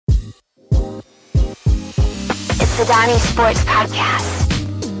the Donny Sports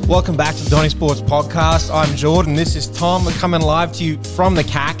Podcast. Welcome back to the Donny Sports Podcast. I'm Jordan. This is Tom. We're coming live to you from the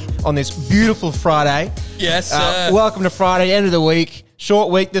CAC on this beautiful Friday. Yes, sir. Welcome to Friday, end of the week.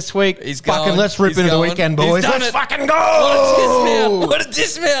 Short week this week. Let's rip into the weekend, boys. Let's fucking go! What a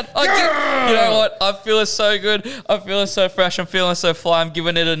dismount. You know what? I'm feeling so good. I'm feeling so fresh. I'm feeling so fly. I'm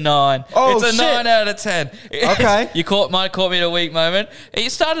giving it a 9. Oh, it's a shit. 9 out of 10. Okay. Might have caught me in a weak moment.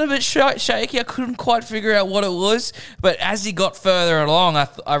 It started a bit shaky. I couldn't quite figure out what it was. But as he got further along,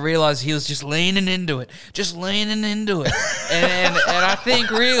 I realized he was just leaning into it. and I think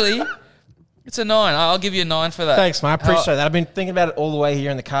really... It's a 9. I'll give you a 9 for that. Thanks, man. I appreciate that. I've been thinking about it all the way here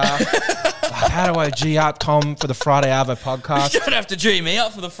in the car. How do I G up Tom for the Friday Arvo podcast? You don't have to G me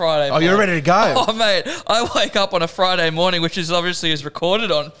up for the Friday. Oh, you're ready to go. Oh, mate. I wake up on a Friday morning, which is obviously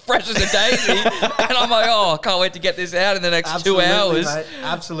recorded on, fresh as a daisy. And I'm like, I can't wait to get this out in the next 2 hours. Mate.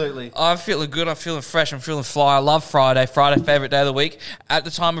 Absolutely. I'm feeling good. I'm feeling fresh. I'm feeling fly. I love Friday. Friday, favourite day of the week. At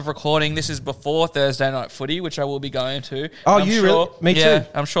the time of recording, this is before Thursday night footy, which I will be going to. Oh, really? Me too.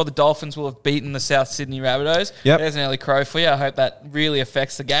 I'm sure the Dolphins will have beaten the South Sydney Rabbitohs. Yep. There's an early crow for you. I hope that really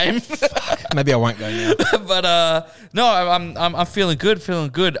affects the game. Maybe I won't go now. But no, I'm feeling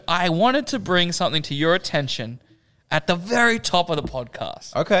good. I wanted to bring something to your attention at the very top of the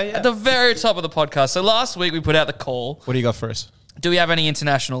podcast. Okay, yeah. At the very top of the podcast. So last week we put out the call. What do you got for us? Do we have any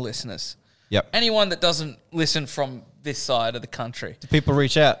international listeners? Yep. Anyone that doesn't listen from this side of the country? Do people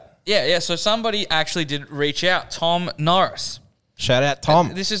reach out? Yeah. So somebody actually did reach out. Tom Norris. Shout out,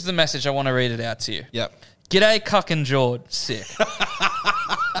 Tom. This is the message. I want to read it out to you. Yep. G'day, Cuck and Jord. Sick.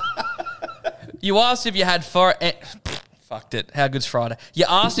 You asked if you had fucked it. How good's Friday? You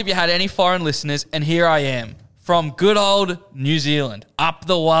asked if you had any foreign listeners, and here I am. From good old New Zealand. Up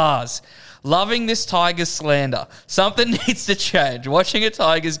the waz. Loving this Tigers slander. Something needs to change. Watching a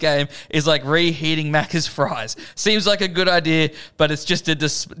Tigers game is like reheating Macca's fries. Seems like a good idea, but it's just a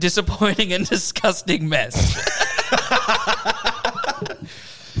disappointing and disgusting mess.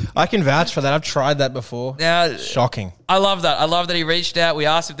 I can vouch for that. I've tried that before. Now, shocking. I love that. I love that he reached out. We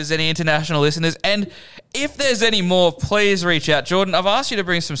asked if there's any international listeners. And if there's any more, please reach out. Jordan, I've asked you to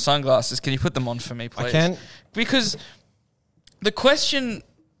bring some sunglasses. Can you put them on for me, please? I can. Because the question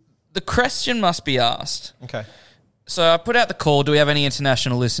must be asked. Okay. So I put out the call, do we have any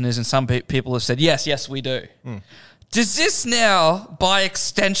international listeners? And some people have said, yes, we do. Does this now, by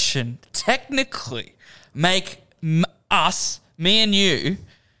extension, technically make us, me and you,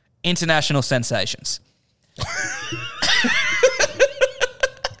 international sensations?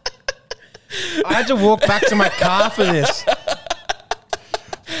 I had to walk back to my car for this.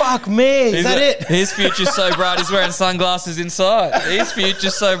 Fuck me. Is that it? His future's so bright, he's wearing sunglasses inside. His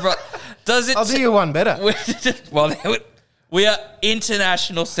future's so bright. Does it? I'll do you one better. Well, we are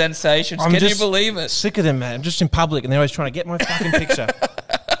international sensations. Can you believe it? Sick of them, man. I'm just in public and they're always trying to get my fucking picture.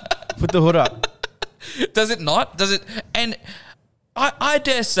 Put the hood up. Does it not? Does it? And I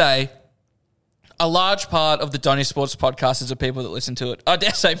dare say a large part of the Donny Sports podcast is the people that listen to it. I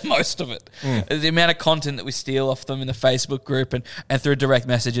dare say most of it. The amount of content that we steal off them in the Facebook group and through direct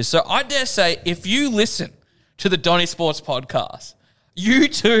messages. So I dare say if you listen to the Donny Sports podcast, you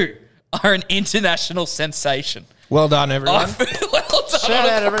too are an international sensation. Well done, everyone. Well done. Shout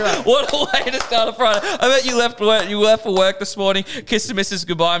out, everyone. What a way to start a Friday. I bet you left for work this morning, kissed the missus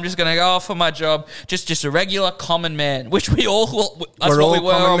goodbye. I'm just going to go off for my job. Just a regular common man, which we all, that's what we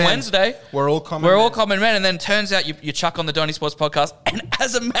were on Wednesday. We're all common men. And then turns out you chuck on the Donny Sports podcast. And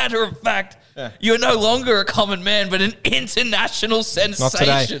as a matter of fact, you're no longer a common man, but an international sensation.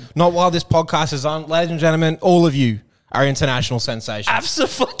 Not today. Not while this podcast is on. Ladies and gentlemen, all of you are international sensations.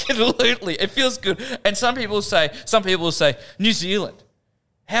 Absolutely. It feels good. And some people say, New Zealand.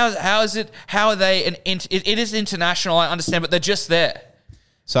 How is it? How are they? It is international, I understand, but they're just there.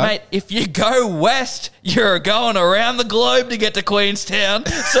 So, mate, if you go west, you're going around the globe to get to Queenstown.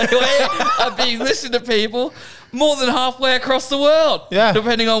 So we're being listened to people more than halfway across the world. Yeah.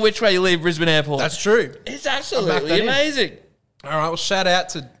 Depending on which way you leave Brisbane Airport. That's true. It's absolutely amazing. All right, well, shout out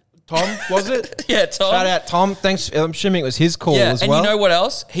to Tom, was it? Yeah, Tom. Shout out Tom. Thanks. I'm assuming it was his call as well. And you know what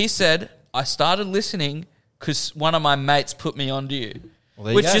else? He said, I started listening because one of my mates put me onto you.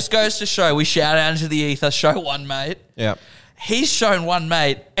 Well, which just goes to show, we shout out into the ether, show one mate. Yeah. He's shown one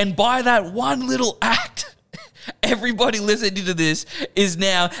mate, and by that one little act, everybody listening to this is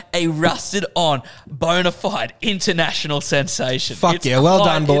now a rusted-on, bona fide international sensation. Fuck yeah, well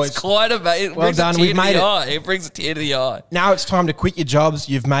done, boys. It's quite amazing. Well done, we've made it. It brings a tear to the eye. Now it's time to quit your jobs.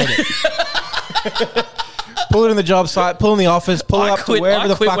 You've made it. pull it in the job site, pull in the office, pull it up to wherever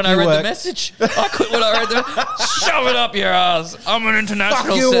the fuck when you I read work. the message. I quit when I read the shove it up your ass. I'm an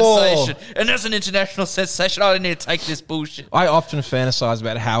international you all. sensation. And as an international sensation, I don't need to take this bullshit. I often fantasize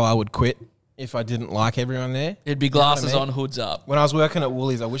about how I would quit if I didn't like everyone there. It'd be You know what I glasses mean? on, hoods up. When I was working at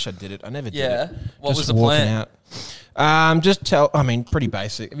Woolies, I wish I did it. I never did Yeah. it. What Just was the walking plan? out. Pretty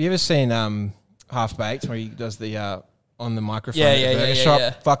basic. Have you ever seen Half Baked where he does the on the microphone at the burger shop? yeah.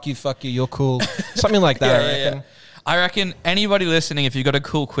 Fuck you, you're cool. Something like that, I reckon. I reckon anybody listening, if you've got a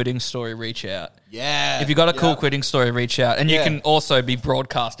cool quitting story, reach out. Yeah. If you've got a cool quitting story, reach out. And you Yeah. can also be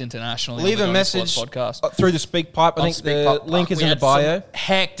broadcast internationally. Leave on a the Going message Sports podcast. through the Speak Pipe. I think the link is in the bio.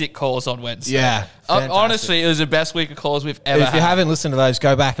 Hectic calls on Wednesday. Yeah, fantastic. Honestly, it was the best week of calls we've ever If you had. haven't listened to those,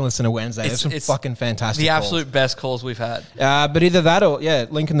 go back and listen to Wednesday. There's some It's fucking fantastic the calls. absolute best calls we've had. But either that or,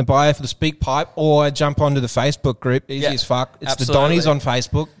 link in the bio for the Speak Pipe, or jump onto the Facebook group. Easy Yeah, as fuck. It's absolutely. the Donnies on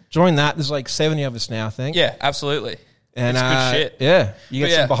Facebook. Join that. There's like 70 of us now, I think. Yeah, absolutely. And, it's good shit. Yeah. You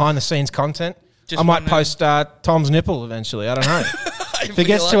get But some behind the scenes content. Just I might wondering- post Tom's nipple eventually. I don't know. If it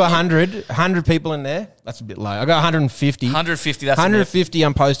gets to 100 people in there, that's a bit low. I got 150. 150, that's 150,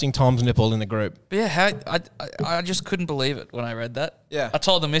 I'm posting Tom's nipple in the group. But yeah, I just couldn't believe it when I read that. Yeah. I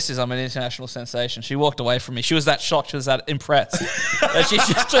told the missus I'm an international sensation. She walked away from me. She was that shocked. She was that impressed. that she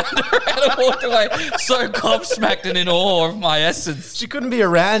just turned around and walked away so gobsmacked and in awe of my essence. She couldn't be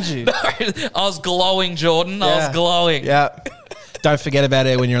around you. I was glowing, Jordan. I was glowing. Yeah. Don't forget about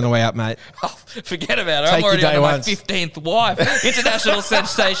it when you're on the way up, mate. Oh, forget about it. Take I'm already your day on my once. 15th wife. International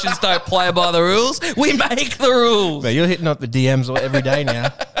sensations don't play by the rules. We make the rules. But you're hitting up the DMs every day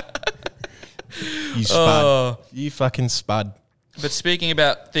now. You spud. You fucking spud. But speaking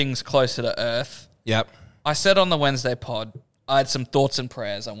about things closer to Earth, Yep. I said on the Wednesday pod, I had some thoughts and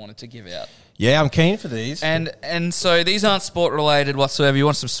prayers I wanted to give out. Yeah, I'm keen for these. And so these aren't sport related whatsoever. You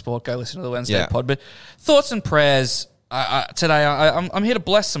want some sport, go listen to the Wednesday Yeah. pod. But thoughts and prayers today. I'm here to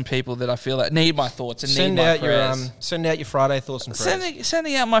bless some people that I feel that need my thoughts and need my prayers. Send out your Friday thoughts and prayers.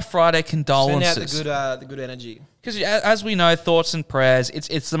 Sending out my Friday Send condolences. out the good energy. Because as we know, thoughts and prayers,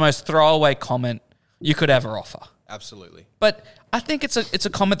 it's the most throwaway comment you could ever offer. Absolutely. But I think it's a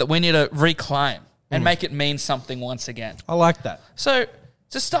comment that we need to reclaim and make it mean something once again. I like that. So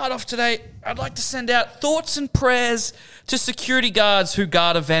to start off today, I'd like to send out thoughts and prayers to security guards who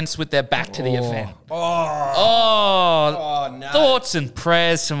guard events with their back to the event. Oh, no. Thoughts and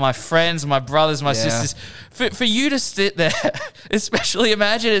prayers to my friends, my brothers, my Yeah. sisters. For you to sit there, especially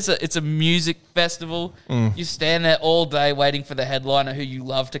imagine it's a music festival. You stand there all day waiting for the headliner who you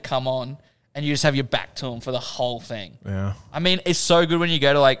love to come on, and you just have your back to them for the whole thing. Yeah. I mean, it's so good when you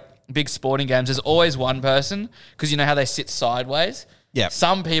go to like big sporting games. There's always one person because you know how they sit sideways. Yeah.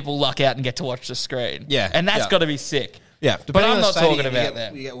 Some people luck out and get to watch the screen. Yeah. And that's Yeah. got to be sick. Yeah. But Depending I'm on the not stadium, talking about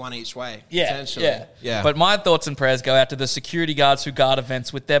them. You get one each way. Yeah, Potentially. yeah, Yeah. But my thoughts and prayers go out to the security guards who guard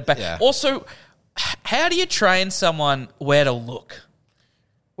events with their back. Yeah. Also, how do you train someone where to look?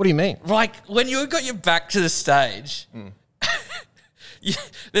 What do you mean? Like when you've got your back to the stage,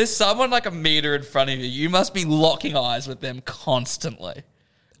 there's someone like a meter in front of you. You must be locking eyes with them constantly.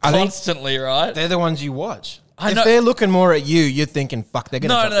 I think Constantly, right? they're the ones you watch. I If know- they're looking more at you, you're thinking, fuck, they're going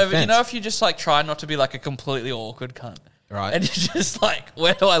to No, drop no, the but you fence. know, if you just like try not to be like a completely awkward cunt. Right. And you're just like,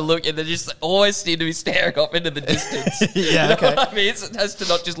 where do I look? And they just always seem to be staring off into the distance. Yeah, You know okay. what I mean? It has to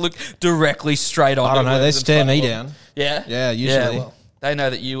not just look directly straight on. I don't know. They stare me down. Yeah? Yeah, usually. well, they know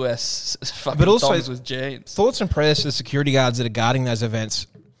that US fucking But also- dogs with jeans. Thoughts and prayers to the security guards that are guarding those events,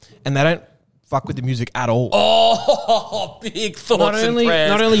 and they don't fuck with the music at all. Oh, big thoughts Not only- and prayers.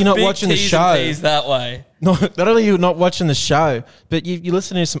 not only you're not Big watching the T's show. and P's that way. Not only are you not watching the show, but you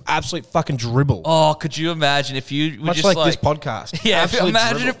listen to some absolute fucking dribble. Oh, could you imagine if you were Much just like this podcast. Yeah, Absolute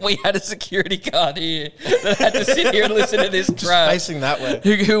imagine dribble. if we had a security guard here that had to sit here and listen to this crap. facing that way.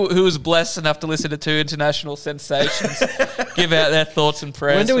 Who was blessed enough to listen to two international sensations give out their thoughts and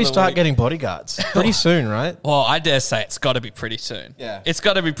prayers. When do for we the start week. getting bodyguards? Pretty soon, right? Well, I dare say it's got to be pretty soon. Yeah. It's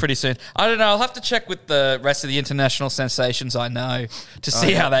got to be pretty soon. I don't know. I'll have to check with the rest of the international sensations I know to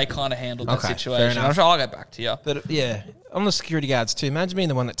see how they kind of handled that Okay, fair situation. enough. I'm sure I'll get back to you. But yeah, on the security guards too. Imagine being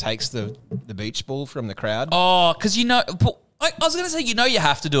the one that takes the beach ball from the crowd. Oh, because you know, I was going to say, you know, you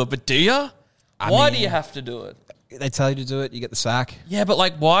have to do it, but do you? Why do mean- you have to do it? They tell you to do it, you get the sack. Yeah, but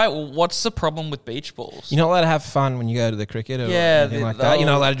like, why? What's the problem with beach balls? You're not allowed to have fun when you go to the cricket or Yeah, anything like that. they'll- You're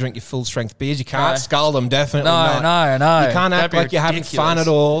not allowed to drink your full strength beers. You can't No. skull them, definitely not. No. You can't That'd act be like you're having fun ridiculous.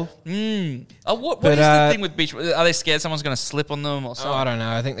 at all. What But, is the thing with beach? Are they scared someone's going to slip on them or Oh, something? I don't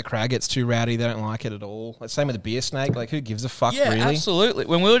know. I think the crowd gets too rowdy. They don't like it at all. Like, same with the beer snake. Like, who gives a fuck, Yeah, really? absolutely.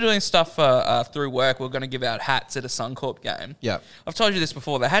 When we were doing stuff through work, we were going to give out hats at a Suncorp game. Yeah. I've told you this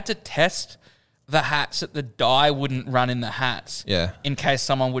before. They had to test the hats that the dye wouldn't run in the hats. Yeah. In case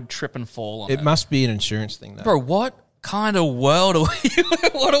someone would trip and fall on it. It must be an insurance thing, though. Bro, what kind of world are we?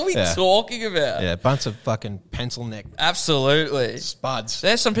 What are we Yeah. talking about? Yeah, a bunch of fucking pencil neck Absolutely. spuds.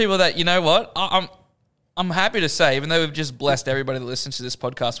 There's some people that, you know what? I'm happy to say, even though we've just blessed everybody that listens to this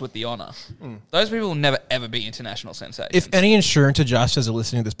podcast with the honour, those people will never ever be international sensations. If any insurance adjusters are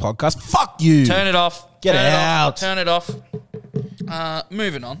listening to this podcast, fuck you. Turn it off. Get Turn it out. off. Turn it off.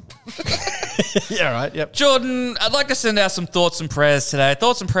 Moving on. Yeah, right. Yep. Jordan, I'd like to send out some thoughts and prayers today.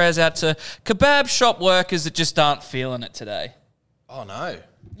 Thoughts and prayers out to kebab shop workers that just aren't feeling it today. Oh no.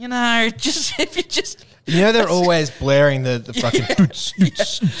 You know, if you just... You know they're always blaring the fucking.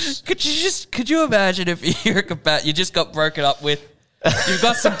 Could you imagine if you're a kebab, you just got broken up with, you've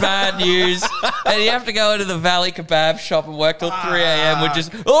got some bad news, and you have to go into the Valley Kebab shop and work till 3 a.m. with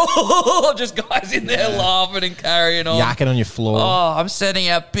just guys in there laughing and carrying on. Yakking on your floor. Oh, I'm sending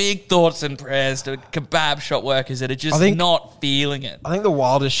out big thoughts and prayers to kebab shop workers that are just not feeling it. I think the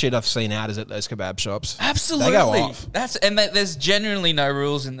wildest shit I've seen out is at those kebab shops. Absolutely. They go off. There's genuinely no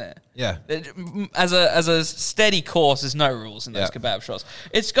rules in there. Yeah. As a steady course, there's no rules in those kebab shops.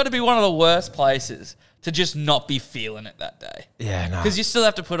 It's got to be one of the worst places to just not be feeling it that day. Yeah, no. Because you still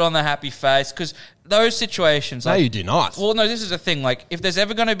have to put on the happy face. Because those situations... No, you do not. Well, no, this is the thing. Like, if there's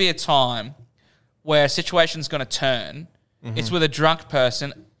ever going to be a time where a situation's going to turn, it's with a drunk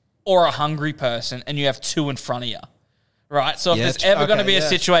person or a hungry person, and you have two in front of you. Right? So if there's ever going to be a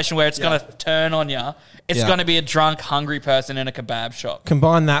situation where it's going to turn on you, it's going to be a drunk, hungry person in a kebab shop.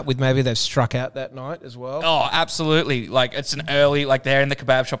 Combine that with maybe they've struck out that night as well. Oh, absolutely. Like, it's an early... Like, they're in the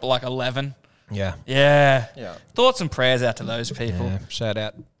kebab shop at like 11. Yeah. Yeah. Yeah. Thoughts and prayers out to those people. Yeah. Shout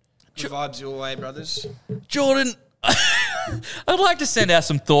out. Good vibes your way, brothers. Jordan, I'd like to send out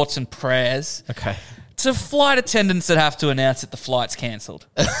some thoughts and prayers Okay. to flight attendants that have to announce that the flight's cancelled.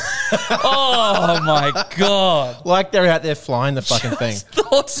 Oh, my God. Like they're out there flying the fucking thing.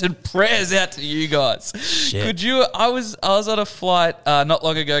 Thoughts and prayers out to you guys. Shit. Could you... I was on a flight not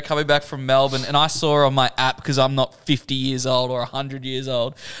long ago coming back from Melbourne, and I saw on my app, because I'm not 50 years old or 100 years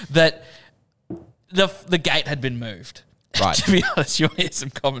old, that the gate had been moved. Right. To be honest, you want to hear some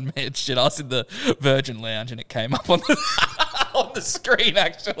common man shit. I was in the Virgin Lounge and it came up on the on the screen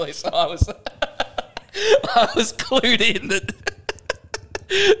actually, so I was clued in that.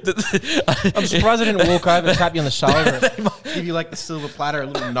 I'm surprised I didn't walk over and tap you on the shoulder and give you like the silver platter, a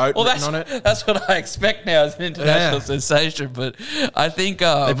little note written on it. That's what I expect now as an international sensation. But I think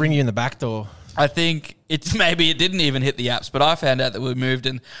They bring you in the back door. I think maybe it didn't even hit the apps, but I found out that we moved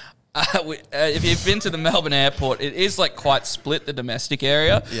and. If you've been to the Melbourne airport, it is like quite split, the domestic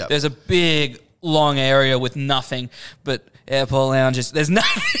area. Yep. There's a big, long area with nothing but airport lounges. There's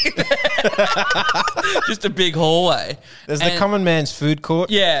nothing there. Just a big hallway. There's the common man's food court.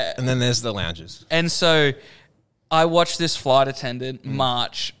 Yeah. And then there's the lounges. And so I watched this flight attendant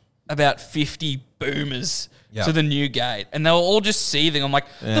march about 50 boomers to the new gate, and they were all just seething. I'm like,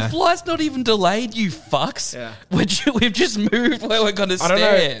 the flight's not even delayed, you fucks. Yeah. We've just moved where we're going to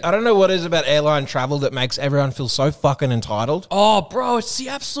stand. I don't know what it is about airline travel that makes everyone feel so fucking entitled. Oh, bro, it's the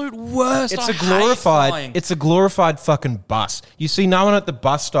absolute worst. It's I hate flying. a glorified fucking bus. You see no one at the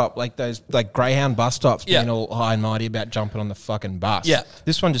bus stop, like those like Greyhound bus stops, being all high and mighty about jumping on the fucking bus. Yeah.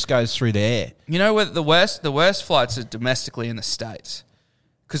 This one just goes through the air. You know where the worst flights are domestically in the States,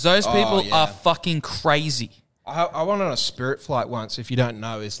 because those people are fucking crazy. I went on a Spirit flight once. If you don't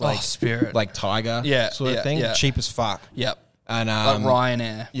know, it's like Spirit, like Tiger, sort of thing. Yeah. Cheap as fuck. Yep. And Like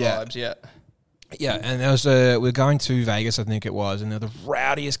Ryanair vibes. Yeah, and there was we're going to Vegas, I think it was, and they're the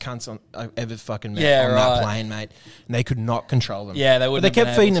rowdiest cunts I've ever fucking met on that plane, mate. And they could not control them. Yeah, they But wouldn't. they kept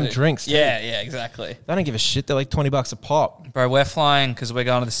have been feeding able them to. drinks. Too. Yeah, exactly. They don't give a shit. They're like $20 a pop. Bro, we're flying because we're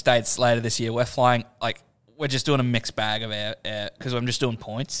going to the States later this year. We're flying we're just doing a mixed bag of air because I'm just doing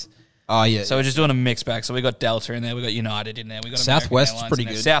points. Oh yeah. So we're just doing a mixed bag. So we got Delta in there, we got United in there, we got Southwest is American pretty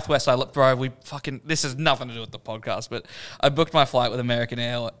Airlines in good. there. Southwest, bro, this has nothing to do with the podcast, but I booked my flight with American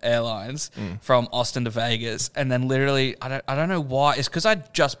Airlines from Austin to Vegas, and then literally, I don't know why. It's because I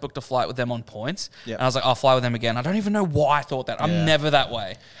just booked a flight with them on points, and I was like, I'll fly with them again. I don't even know why I thought that. I'm never that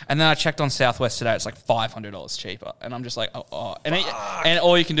way. And then I checked on Southwest today; it's like $500 cheaper, and I'm just like, and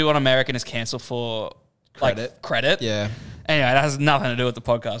all you can do on American is cancel for credit. Yeah. Anyway, that has nothing to do with the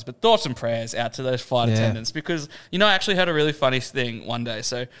podcast, but thoughts and prayers out to those flight attendants, because, I actually heard a really funny thing one day.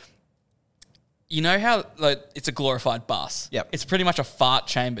 So You know how like it's a glorified bus? Yep. It's pretty much a fart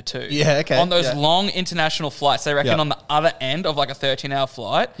chamber too. Yeah, okay. On those Yeah. long international flights, they reckon Yep. on the other end of like a 13-hour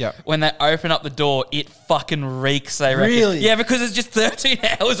flight, Yep. when they open up the door, it fucking reeks, they reckon. Really? Yeah, because there's just 13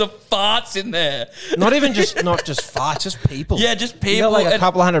 hours of farts in there. Not just farts, just people. Yeah, just You people. got like a and-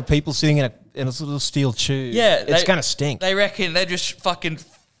 couple of hundred people sitting in a little steel tube. Yeah. It's going to stink. They reckon they just fucking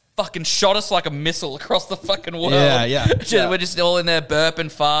shot us like a missile across the fucking world. Yeah, yeah, yeah. We're just all in there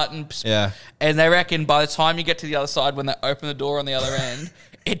burping, farting. Yeah. And they reckon by the time you get to the other side, when they open the door on the other end,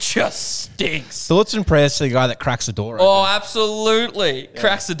 it just stinks. Thoughts and prayers to the guy that cracks the door open. Oh, absolutely.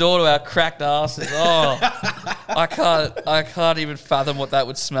 Cracks the door to our cracked asses. Oh, I can't even fathom what that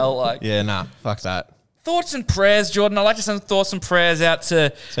would smell like. Yeah, nah, fuck that. Thoughts and prayers, Jordan. I'd like to send thoughts and prayers out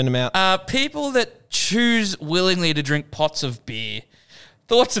to Send them out. people that choose willingly to drink pots of beer.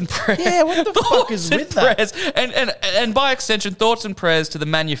 Thoughts and prayers. Yeah, what the fuck Thoughts is and with that? prayers. And by extension, thoughts and prayers to the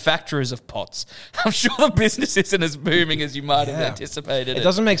manufacturers of pots. I'm sure the business isn't as booming as you might have Yeah. anticipated. It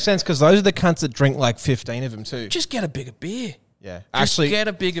doesn't make sense because those are the cunts that drink like 15 of them too. Just get a bigger beer. Yeah. Just get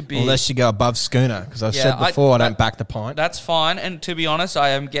a bigger beer. Unless you go above schooner, because I've Yeah, said before I don't I- back the pint. That's fine. And to be honest, I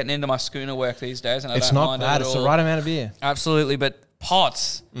am getting into my schooner work these days, and I It's don't not mind bad. it at It's the all. right amount of beer. Absolutely, but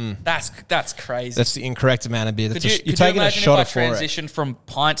pots, that's crazy. That's the incorrect amount of beer. That's Could you you're taking a imagine shot if I of for it. transitioned from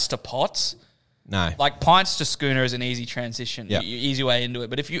pints to pots? No. Like pints to schooner is an easy transition, Yeah. easy way into it.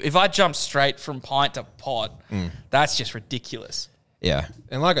 But if I jump straight from pint to pot, that's just ridiculous. Yeah.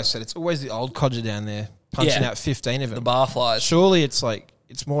 And like I said, it's always the old codger down there punching Yeah. out 15 of them. The bar flies. Surely it's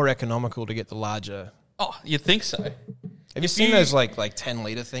more economical to get the larger. Oh, you'd think so. Have you seen those like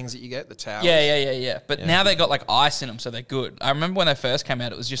 10-litre things that you get, the towels? Yeah. But now they got like ice in them, so they're good. I remember when they first came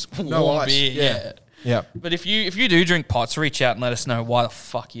out, it was just warm ice. beer. Yeah. Yeah. Yeah. But if you do drink pots, reach out and let us know why the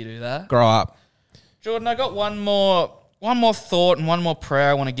fuck you do that. Grow up. Jordan, I got one more thought and one more prayer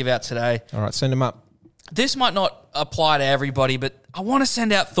I want to give out today. All right, send them up. This might not apply to everybody, but I want to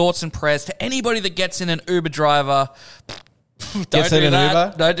send out thoughts and prayers to anybody that gets in an Uber driver. Gets in an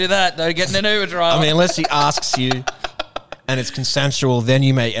Uber? Don't do that. Don't get in an Uber driver. I mean, unless he asks you and it's consensual, then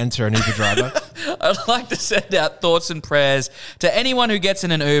you may enter an Uber driver. I'd like to send out thoughts and prayers to anyone who gets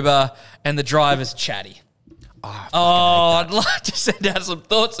in an Uber and the driver's chatty. I'd like to send out some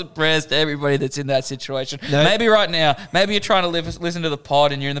thoughts and prayers to everybody that's in that situation. No. Maybe right now, maybe you're trying to listen to the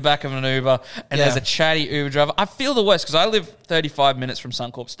pod and you're in the back of an Uber and Yeah. there's a chatty Uber driver. I feel the worst because I live 35 minutes from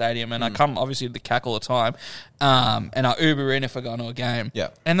Suncorp Stadium and I come obviously to the CAC all the time, and I Uber in if I go to a game. Yeah.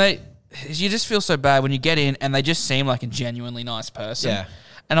 And you just feel so bad when you get in and they just seem like a genuinely nice person. Yeah.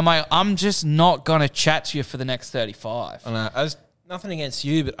 And I'm like, I'm just not going to chat to you for the next 35. I was nothing against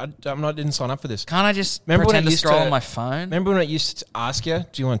you, but I didn't sign up for this. Can't I just Remember when pretend it to used scroll to- on my phone? Remember when it used to ask you,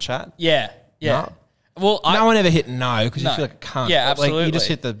 do you want to chat? Yeah. No. Well, No one ever hit no because No. you feel like a cunt. Yeah, Like, absolutely. you just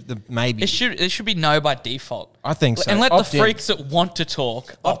hit the maybe. it should be no by default. I think so. And let Opt the in. freaks that want to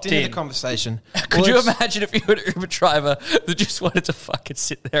talk Opt opt into in. the conversation. Could you Well, it's- imagine if you were an Uber driver that just wanted to fucking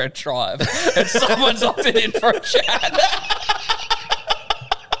sit there and drive and someone's opted in for a chat?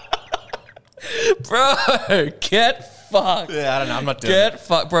 Bro, get fucked. Yeah, I don't know. I'm not doing Get it.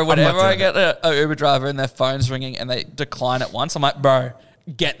 fucked. Bro, not whenever I doing get a Uber driver and their phone's ringing and they decline at once, I'm like, bro,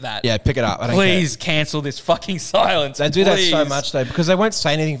 get that. Yeah, pick it up. I don't Please cancel this fucking silence. care. They do that so Please. much though because they won't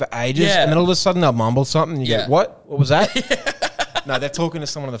say anything for ages, Yeah. and then all of a sudden they'll mumble something. And you Yeah. go, "What? What was that?" No, they're talking to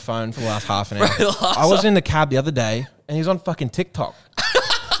someone on the phone for the last half an hour. Bro, the last I was in the cab the other day, and he was on fucking TikTok.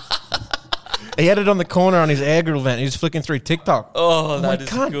 He had it on the corner on his air grill vent. He was flicking through TikTok. Oh, I'm that like, is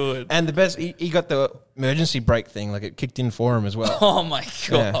 "Cunt." good. And the best, he got the emergency brake thing. Like it kicked in for him as well. Oh my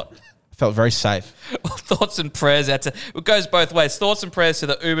Yeah. God. Felt very safe. Thoughts and prayers out to, it goes both ways. Thoughts and prayers to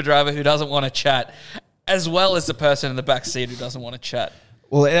the Uber driver who doesn't want to chat, as well as the person in the back seat who doesn't want to chat.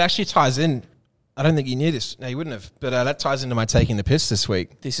 Well, it actually ties in. I don't think you knew this. No, you wouldn't have. But that ties into my taking the piss this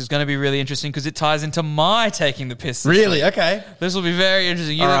week. This is going to be really interesting because it ties into my taking the piss. This week. Okay. This will be very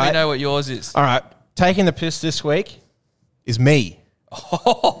interesting. You All let me right. know what yours is. All right. Taking the piss this week is me.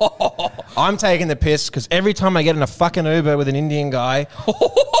 I'm taking the piss because every time I get in a fucking Uber with an Indian guy,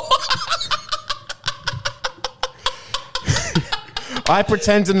 I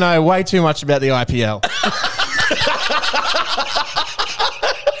pretend to know way too much about the IPL.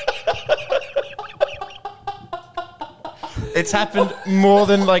 It's happened more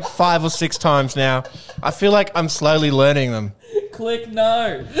than like 5 or 6 times now. I feel like I'm slowly learning them. Click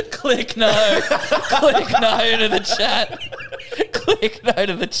no. Click no. Click no to the chat. Click no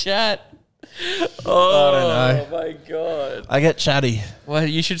to the chat. Oh, I don't know. my God. I get chatty. Well,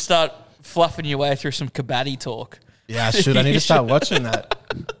 you should start fluffing your way through some kabaddi talk. Yeah, I should. I need to start watching that.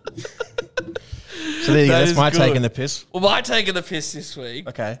 So there you go. That That's is my good. taking the piss. Well, my taking the piss this week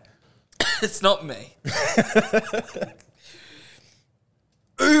Okay. It's not me.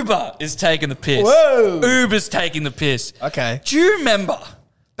 Uber is taking the piss. Whoa. Uber's taking the piss. Okay. Do you remember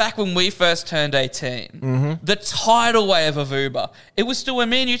back when we first turned 18, the tidal wave of Uber? It was still, when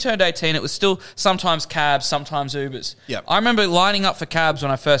me and you turned 18, it was still sometimes cabs, sometimes Ubers. Yep. I remember lining up for cabs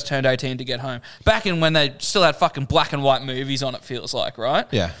when I first turned 18 to get home. Back in when they still had fucking black and white movies on, it feels like, right?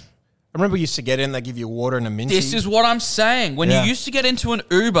 Yeah. I remember we used to get in, they give you water and a minty. This is what I'm saying. When you used to get into an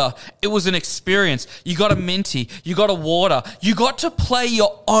Uber, it was an experience. You got a minty, you got a water, you got to play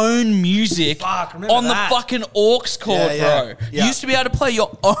your own music on the fucking aux cord, bro. You used to be able to play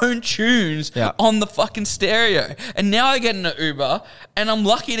your own tunes on the fucking stereo. And now I get in an Uber and I'm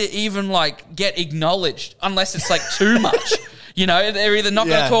lucky to even like get acknowledged, unless it's like too much. You know, they're either not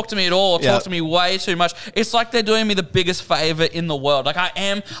going to talk to me at all or talk to me way too much. It's like they're doing me the biggest favor in the world. Like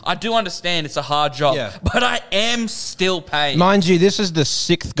I do understand it's a hard job, but I am still paying. Mind you, this is the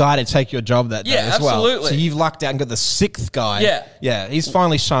 6th guy to take your job that day as well. Absolutely. So you've lucked out and got the 6th guy. Yeah. Yeah, he's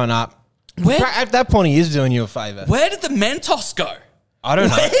finally shown up. At that point, he is doing you a favor. Where did the Mentos go? I don't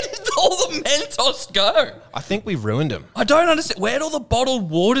know. Where did all the Mentos go? I think we've ruined him. I don't understand. Where'd all the bottled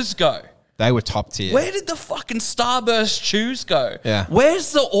waters go? They were top tier. Where did the fucking Starburst chews go? Yeah.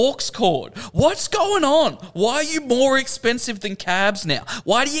 Where's the aux cord? What's going on? Why are you more expensive than cabs now?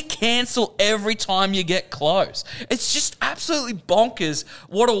 Why do you cancel every time you get close? It's just absolutely bonkers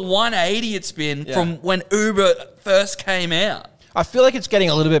what a 180 it's been from when Uber first came out. I feel like it's getting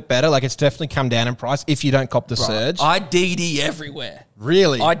a little bit better. Like it's definitely come down in price if you don't cop the surge. I DD everywhere.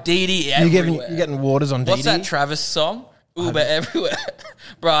 Really? I DD everywhere. You're getting waters on DD? What's that Travis song? Uber everywhere.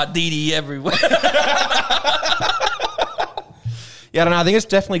 Bruh, DD everywhere. Yeah, I don't know. I think it's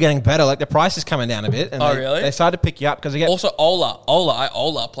definitely getting better. Like the price is coming down a bit. And Really? They started to pick you up because they get... Also,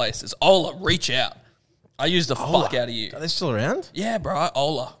 Ola places. Ola, reach out. I used the fuck out of you. Are they still around? Yeah, bro. I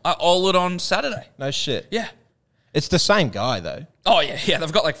Ola'd on Saturday. No shit. Yeah. It's the same guy though. Oh, yeah.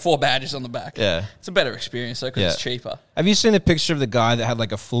 They've got like 4 badges on the back. Yeah. It's a better experience though because it's cheaper. Have you seen the picture of the guy that had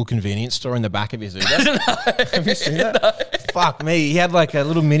like a full convenience store in the back of his Uber? Have you seen that? No. Fuck me. He had like a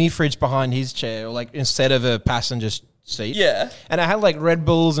little mini fridge behind his chair, or like instead of a passenger seat. Yeah. And it had like Red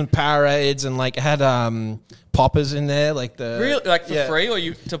Bulls and Powerades and like it had poppers in there, like the... Really? Like for free or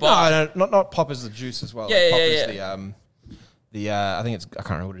you to buy? No, not poppers, the juice as well. Yeah, like yeah, poppers, the I think it's, I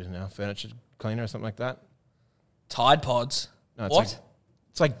can't remember what it is now, furniture cleaner or something like that. Tide Pods. No, it's What?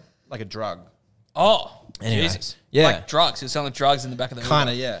 It's like a drug. Oh, Anyway. Jesus. Yeah. Like drugs. You're selling drugs in the back of the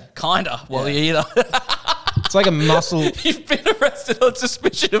Kinda, Uber. yeah. Kinda. Well, Yeah. you either. It's like a muscle... You've been arrested on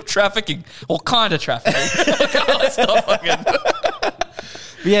suspicion of trafficking. Well, kind of trafficking. Let's not fucking...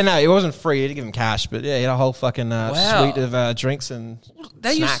 But yeah, no, it wasn't free. You had to give him cash, but yeah, he had a whole fucking suite of drinks and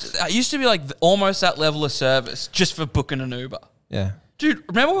snacks. It used to be like almost that level of service just for booking an Uber. Yeah. Dude,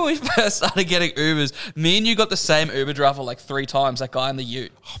 remember when we first started getting Ubers? Me and you got the same Uber driver like 3 times, that guy in the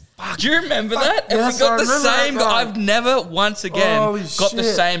ute. Oh, fuck. Do you remember that? Yes, we got I the remember same that guy. I've never once again Holy got the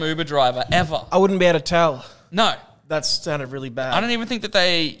shit. same Uber driver, ever. I wouldn't be able to tell. No. That sounded really bad. I don't even think that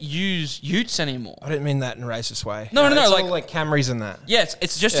they use utes anymore. I didn't mean that in a racist way. No, It's like- all like Camrys and that. Yeah,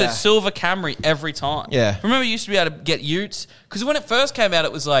 it's just Yeah. a silver Camry every time. Yeah. Remember you used to be able to get utes? Because when it first came out,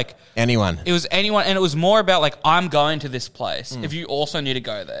 it was like... Anyone. It was anyone, and it was more about like, I'm going to this place. If you also need to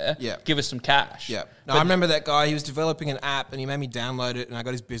go there, give us some cash. Yeah. No, I remember that guy. He was developing an app and he made me download it and I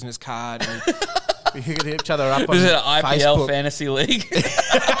got his business card and we hit each other up on Was it an IPL Facebook. fantasy league?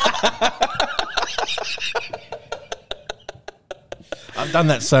 I've done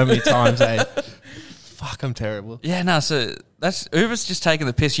that so many times, eh? Fuck, I'm terrible. Yeah, no, so that's Uber's just taking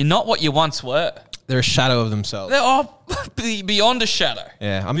the piss. You're not what you once were. They're a shadow of themselves. They're all beyond a shadow.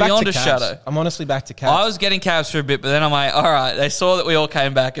 Yeah, I'm beyond back to a cabs. shadow. I'm honestly back to cabs. I was getting cabs for a bit, but then I'm like, all right, they saw that we all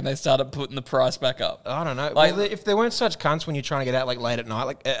came back and they started putting the price back up. I don't know. Like- Well, if there weren't such cunts when you're trying to get out like late at night,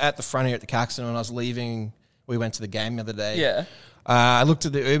 like at the front here at the Caxton when I was leaving, we went to the game the other day. Yeah. I looked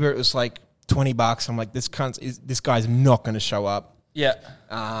at the Uber. It was like $20. I'm like, this guy's not going to show up. Yeah.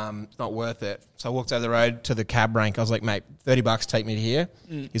 Not worth it. So I walked over the road to the cab rank. I was like, mate, $30 take me to here.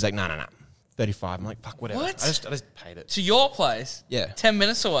 He's like, no. 35. I'm like, fuck, whatever. What? I just paid it. To your place? Yeah. 10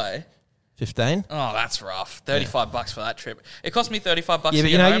 minutes away? 15. Oh, that's rough. $35 for that trip. It cost me $35 Yeah, to but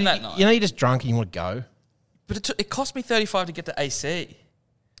get home that night. you're just drunk and you want to go. But it cost me $35 to get to AC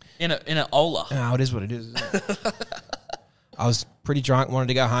in an Ola. No, it is what it is. Isn't it? I was pretty drunk, wanted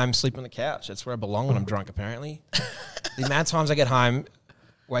to go home, sleep on the couch. That's where I belong when I'm drunk, apparently. The amount of times I get home,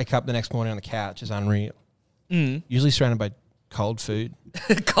 wake up the next morning on the couch is unreal. Usually surrounded by cold food.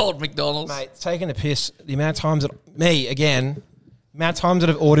 Cold McDonald's. Mate, taking a piss. The amount of times that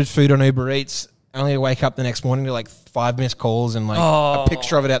I've ordered food on Uber Eats only to wake up the next morning to like 5 missed calls and like Oh. a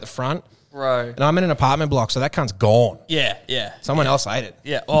picture of it out the front. Bro. And I'm in an apartment block, so that cunt's gone. Yeah. Someone else ate it.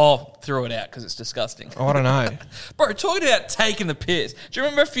 Yeah. Oh, threw it out because it's disgusting. I don't know. Bro, talking about taking the piss. Do you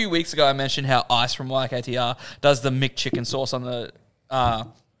remember a few weeks ago I mentioned how Ice from YKTR does the McChicken sauce on the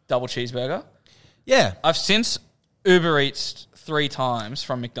double cheeseburger? Yeah. I've since Uber Eats 3 times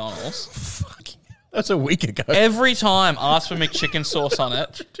from McDonald's. That's a week ago. Every time asked for McChicken sauce on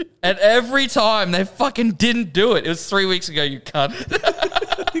it, and every time they fucking didn't do it. It was 3 weeks ago, you cunt.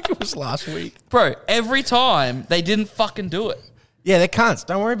 I think it was last week. Bro, every time they didn't fucking do it. Yeah, they can't.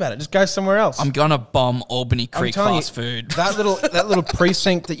 Don't worry about it. Just go somewhere else. I'm gonna bomb Albany I'm Creek telling fast you, food. That little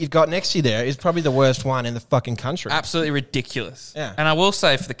precinct that you've got next to you there is probably the worst one in the fucking country. Absolutely ridiculous. Yeah. And I will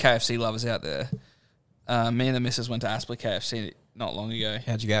say for the KFC lovers out there, me and the missus went to Aspley KFC not long ago.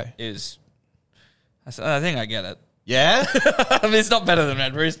 How'd you go? I think I get it. Yeah? I mean, it's not better than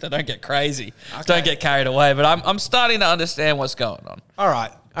Red Rooster. Don't get crazy. Don't get carried away. But I'm starting to understand what's going on. All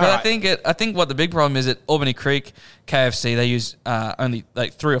right. But I think what the big problem is at Albany Creek KFC, they use only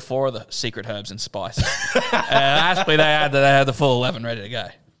like 3 or 4 of the secret herbs and spices. Aspley, they had the full 11 ready to go.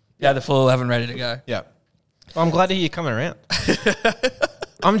 They had the full 11 ready to go. Yeah. Well, I'm glad to hear you coming around.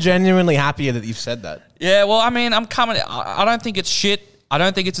 I'm genuinely happy that you've said that. Yeah, well, I mean, I don't think it's shit. I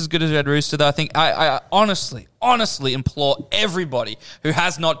don't think it's as good as Red Rooster, though. I think I honestly implore everybody who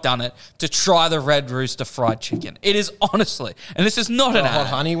has not done it to try the Red Rooster fried chicken. It is honestly, and this is not an hot ad.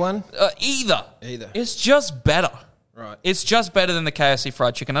 honey one? Either. Either. It's just better. Right. It's just better than the KFC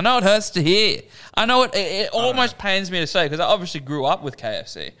fried chicken. I know it hurts to hear. I know it almost pains me to say because I obviously grew up with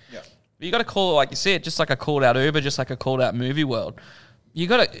KFC. Yeah. But you got to call it like you see it, just like I called out Uber, just like I called out Movie World. You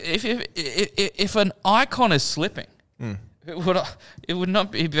got to if an icon is slipping. It would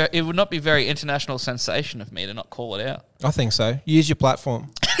not be very international sensation of me to not call it out. I think so. Use your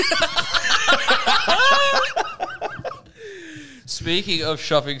platform. Speaking of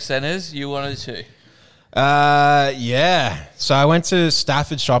shopping centres, you wanted to. Yeah. So I went to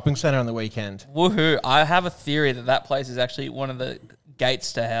Stafford Shopping Centre on the weekend. Woohoo. I have a theory that place is actually one of the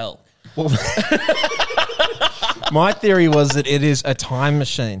gates to hell. Well, my theory was that it is a time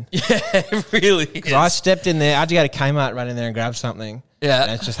machine. Yeah, it really is. I stepped in there. I had to go to Kmart, run in there and grab something. Yeah.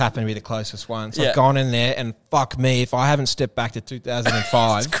 And it just happened to be the closest one. So Yeah. I've gone in there and fuck me if I haven't stepped back to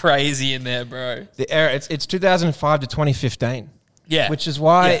 2005. It's crazy in there, bro. The era, it's 2005 to 2015. Yeah. Which is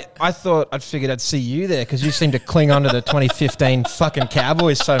why Yeah. I thought I'd figured I'd see you there because you seem to cling on to the 2015 fucking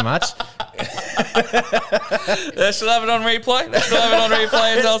Cowboys so much. They still have it on replay.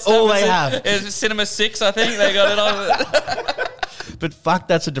 That's all they have. It's Cinema 6, I think. They got it on. But fuck,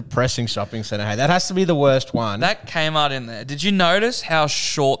 that's a depressing shopping centre. Hey, that has to be the worst one. That came out in there. Did you notice how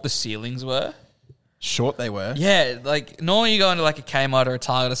short the ceilings were? Short they were. Yeah, like normally you go into like a Kmart or a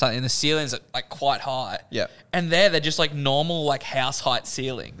Target or something and the ceilings are like quite high. Yeah. And they're just like normal like house height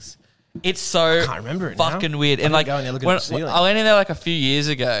ceilings. It's so can't remember it now. fucking weird. I And didn't like go in there looking when, at the ceiling. I went in there like a few years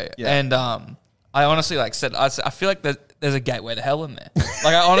ago Yeah. and I honestly like said I feel like there's a gateway to hell in there.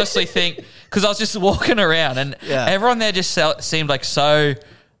 Like I honestly think because I was just walking around and Yeah. everyone there just seemed like so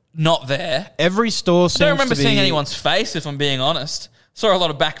not there. Every store seems I don't remember to be... seeing anyone's face if I'm being honest. Saw a lot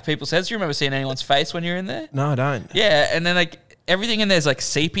of back people's heads. Do you remember seeing anyone's face when you're in there? No, I don't. Yeah, and then like everything in there is like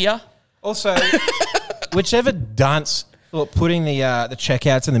sepia. Also, whichever dunce thought putting the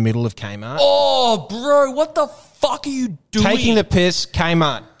checkouts in the middle of Kmart, Oh, bro, what the fuck are you doing? taking the piss,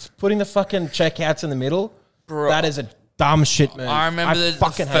 Kmart, putting the fucking checkouts in the middle, Bro. that is a dumb shit move. I remember the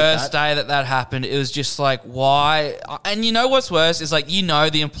fucking hate first that. day that happened. It was just like, why? And you know what's worse is like, you know,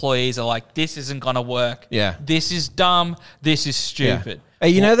 the employees are like, this isn't going to work. Yeah. This is dumb. This is Yeah. stupid. Hey,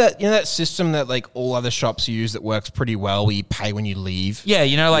 you know that system that like all other shops use that works pretty well where you pay when you leave? Yeah,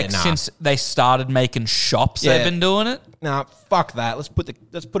 you know, like Yeah, nah. since they started making shops, Yeah. they've been doing it. Nah, fuck that. Let's put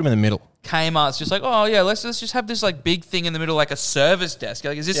them in the middle. Kmart's just like, oh yeah, let's just have this like big thing in the middle, like a service desk.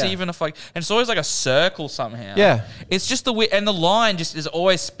 Like, is this Yeah. even a fuck? And it's always like a circle somehow. Yeah. it's just and the line just is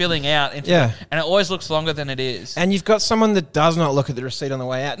always spilling out into Yeah. and it always looks longer than it is. And you've got someone that does not look at the receipt on the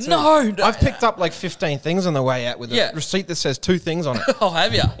way out too. No. I've picked up like 15 things on the way out with a Yeah. receipt that says 2 things on it. Oh,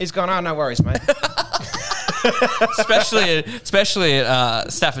 have you? He's gone, oh, no worries, mate. especially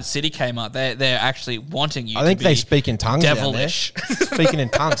at Stafford City Kmart, they're actually wanting you. I think to they be speak in tongues down there. devilish. Speaking in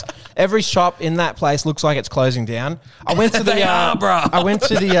tongues. Every shop in that place looks like it's closing down. I went to the They are, bro. I went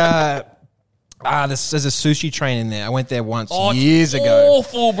to the there's a sushi train in there. I went there once Oh, it's years ago.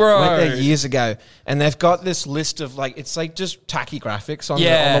 awful, bro. I went there years ago, and they've got this list of like it's like just tacky graphics on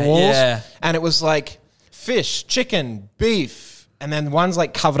Yeah, the walls, yeah. and it was like fish, chicken, beef, and then one's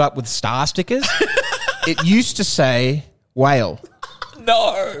like covered up with star stickers. It used to say whale.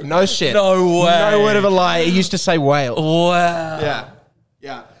 No. No shit. No way. No word of a lie. He used to say whale. Wow.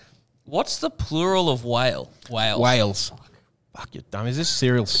 Yeah. What's the plural of whale? Whale. Whales. Fuck, you're dumb. Is this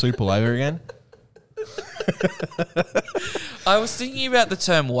cereal soup all over again? I was thinking about the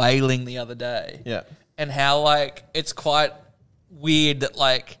term whaling the other day. Yeah. And how, like, it's quite weird that,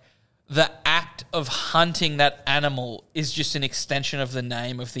 like, the act of hunting that animal is just an extension of the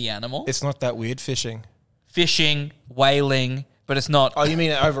name of the animal. It's not that weird, fishing. Fishing, whaling, but it's not. Oh, you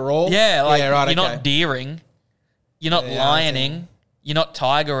mean overall? Yeah, like, right, you're okay. not deering. You're not Yeah, lioning. You're not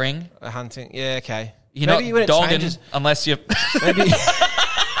tigering. Hunting. Yeah, okay. You're Maybe when not it dogging changes- unless you're... Maybe.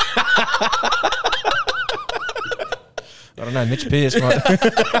 I don't know, Mitch Pearce might.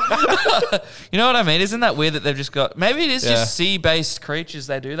 You know what I mean? Isn't that weird that they've just got... Maybe it is Yeah. just sea-based creatures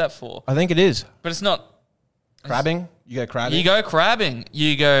they do that for. I think it is. But it's not... Crabbing? You go crabbing? You go crabbing.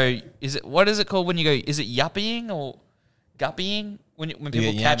 You go... What is it called when you go... Is it yuppieing or guppying? When people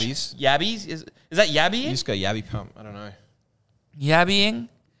get catch... yabbies. Yabbies? Is that yabbying? You just go yabby pump. I don't know. Yabbying?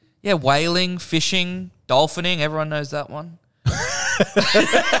 Yeah, whaling, fishing, dolphining. Everyone knows that one.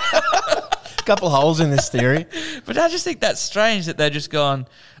 Couple holes in this theory. But I just think that's strange that they're just gone...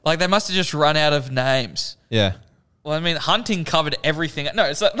 Like, they must have just run out of names. Yeah. Well, I mean, hunting covered everything. No,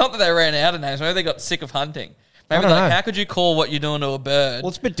 it's not that they ran out of names. Maybe they got sick of hunting. Maybe don't they're like, know. how could you call what you're doing to a bird? Well,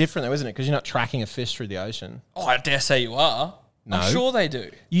 it's a bit different though, isn't it? Because you're not tracking a fish through the ocean. Oh, I dare say you are. No. I'm sure they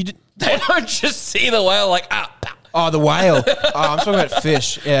do. You did. They don't just see the whale like, pow. Oh, the whale. Oh, I'm talking about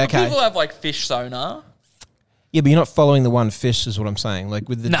fish. Yeah, okay. People have like fish sonar. Yeah, but you're not following the one fish, is what I'm saying. Like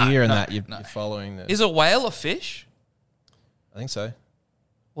with the No, deer and no, that, you're no. following the. Is a whale a fish? I think so.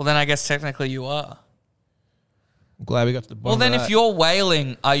 Well, then I guess technically you are. I'm glad we got to the bottom. Well, then of if that. you're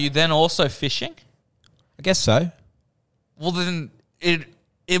whaling, are you then also fishing? I guess so. Well, then it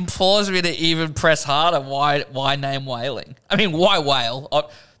implores me to even press harder. Why name whaling? I mean, why whale?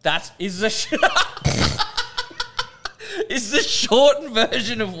 Is the shortened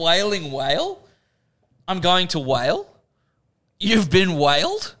version of whaling whale? I'm going to whale. You've been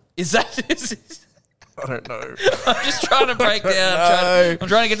whaled? Is that? I don't know. I'm just trying to break down. I'm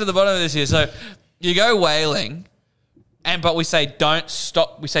trying to get to the bottom of this here. So you go whaling, but we say don't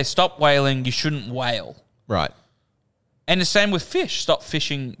stop. We say stop whaling. You shouldn't whale. Right. And the same with fish. Stop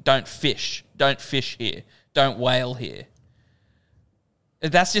fishing. Don't fish. Don't fish here. Don't whale here.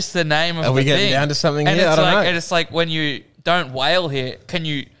 That's just the name of Are the we getting thing. down to something and here? It's I don't like, know. And it's like when you don't whale here, can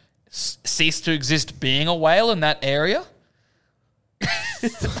you cease to exist being a whale in that area?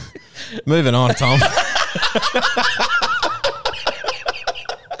 Moving on, Tom.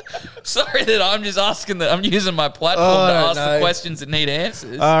 Sorry that I'm just asking I'm using my platform to ask the questions that need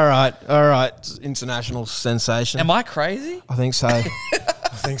answers. All right. It's international sensation. Am I crazy? I think so. I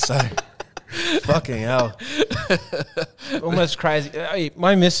think so. Fucking hell. Almost crazy. Hey,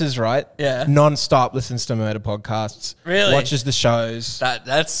 my missus, right? Yeah. Non-stop listens to murder podcasts. Really? Watches the shows.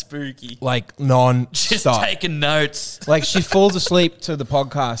 That's spooky. Like Just non-stop. taking notes. Like she falls asleep to the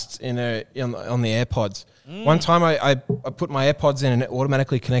podcasts on the AirPods. One time I put my AirPods in and it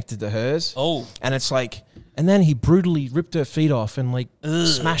automatically connected to hers. Oh. And it's like, and then he brutally ripped her feet off and like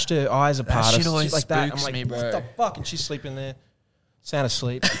smashed her eyes apart. shit or always like that. I'm spooks like, me, bro. what the fuck? And she's sleeping there, sound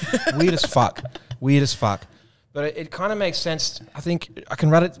asleep. Weird as fuck. Weird as fuck. But it kind of makes sense. I think I can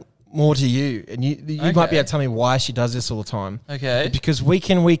run it more to you, and you might be able to tell me why she does this all the time. Okay. Because week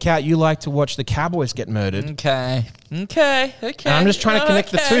in, week out, you like to watch the Cowboys get murdered. Okay. And I'm just trying to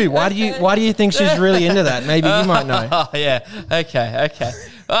connect the two. Why do you think she's really into that? Maybe you might know. Oh, yeah. Okay.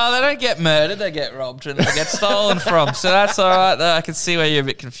 Well, they don't get murdered. They get robbed and they get stolen from. So that's all right. Though. I can see where you're a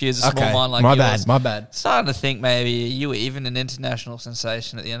bit confused. A small mind like yours. My bad. Starting to think maybe you were even an international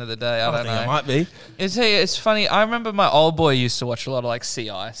sensation at the end of the day. I don't know. It might be. It's funny. I remember my old boy used to watch a lot of like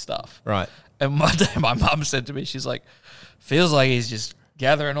CI stuff. Right. And one day my mum said to me, she's like, feels like he's just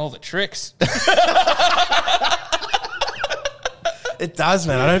gathering all the tricks. It does,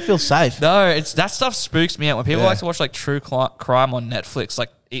 man. I don't feel safe. No, that stuff spooks me out. When people Yeah. like to watch like true crime on Netflix, like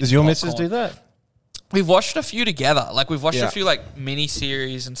Does your missus do that? We've watched a few together. Like we've watched Yeah. a few like mini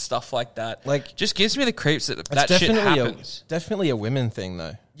series and stuff like that. Like- just gives me the creeps that It's shit happens. definitely a women thing,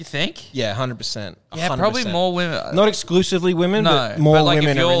 though. You think? Yeah, 100%. Yeah, 100%. probably more women. Not exclusively women, no, but more but like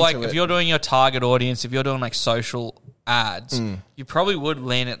women if are you're into like it. if you're doing your target audience, if you're doing like social ads, you probably would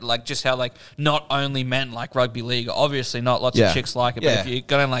lean it like just how like not only men like rugby league, obviously not lots Yeah. of chicks like it, Yeah. but if you're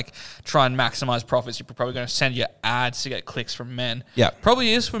gonna like try and maximize profits, you're probably gonna send your ads to get clicks from men. Yeah.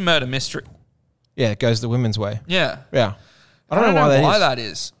 Probably is for murder mystery. Yeah, it goes the women's way. Yeah. Yeah. I don't know why that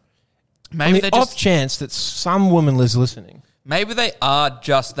is. is. Maybe On they're the off just chance that some woman is listening. maybe they are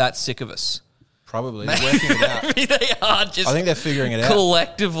just that sick of us. Probably. They're working it out. Maybe they are just I think they're figuring it out.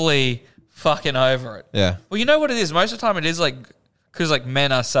 collectively fucking over it. Yeah. Well, you know what it is? Most of the time it is like, because like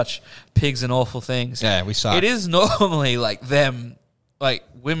men are such pigs and awful things. Yeah, we suck. It is normally like them, like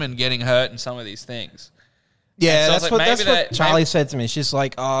women getting hurt in some of these things. Yeah, so that's it's like, what, maybe Charlie said to me. She's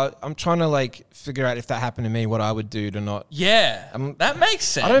like, I'm trying to like figure out if that happened to me, what I would do to not. Yeah, that makes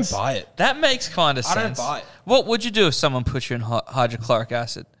sense. I don't buy it. That makes kind of sense. I don't buy it. What would you do if someone put you in hydrochloric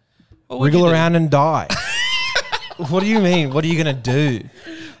acid? What would Wriggle you do? around and die. What do you mean? What are you going to do?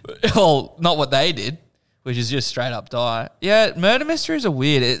 Well, not what they did, which is just straight up die. Yeah, murder mysteries are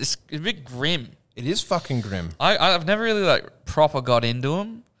weird. It's a bit grim. It is fucking grim. I've never really like proper got into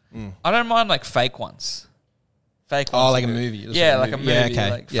them. I don't mind like fake ones. Fake ones. Oh, like are a good. movie. Yeah, like a movie. Yeah,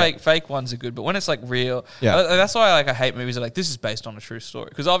 okay. Like Yeah. fake ones are good, but when it's like real, Yeah. that's why like I hate movies that are like this is based on a true story.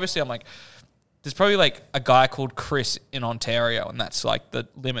 Because obviously I'm like, there's probably like a guy called Chris in Ontario, and that's like the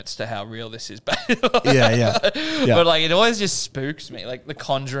limits to how real this is. Yeah. But like it always just spooks me. Like The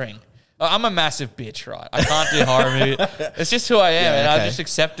Conjuring. I'm a massive bitch, right? I can't do horror movies. It's just who I am, Yeah, and I okay. just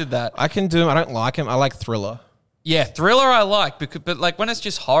accepted that. I can do them. I don't like them. I like thriller. Yeah, thriller I like, but like when it's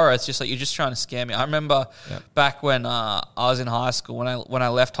just horror, it's just like you're just trying to scare me. I remember back when I was in high school, when I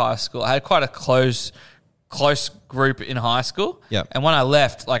left high school, I had quite a close group in high school. Yeah. And when I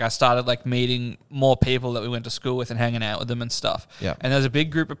left, like I started like meeting more people that we went to school with and hanging out with them and stuff. Yeah. And there was a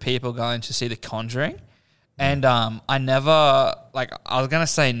big group of people going to see The Conjuring. And I never, like, I was going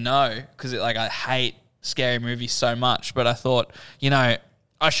to say no because like I hate scary movies so much, but I thought, you know,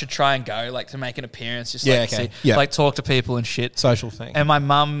 I should try and go, like, to make an appearance, just Yeah, like okay. see, Yeah. like talk to people and shit. Social thing. And my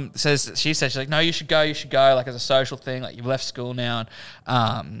mum she's like, no, you should go, like as a social thing, like you've left school now.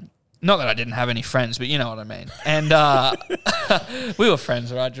 And not that I didn't have any friends, but you know what I mean. And we were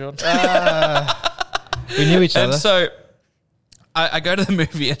friends, right, Jordan? We knew each other. And so I go to the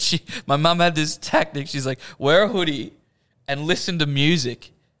movie, and my mum had this tactic. She's like, wear a hoodie and listen to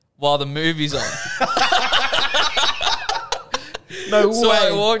music while the movie's on. No So way.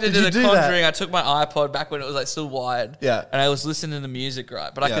 I walked Did into you The do that? Conjuring. I took my iPod back when it was like still wired. Yeah. And I was listening to the music,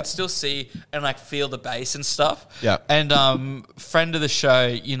 right? But I Yeah. could still see and like feel the bass and stuff. Yeah. And friend of the show,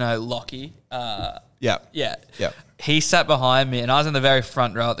 you know, Lockie. Yeah. Yeah. Yeah. He sat behind me, and I was in the very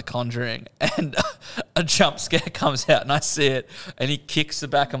front row at The Conjuring, and a jump scare comes out, and I see it, and he kicks the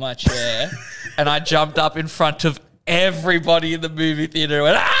back of my chair, and I jumped up in front of everybody in the movie theater and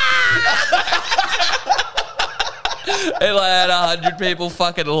went, ah! And like, I had 100 people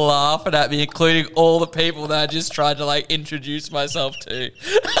fucking laughing at me, including all the people that I just tried to like introduce myself to.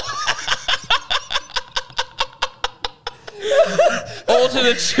 All to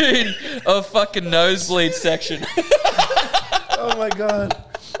the tune of fucking Nosebleed Section. Oh my god.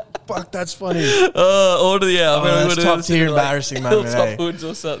 Fuck, that's funny. All to the that's top tier embarrassing moment, Hilltop eh? Hoods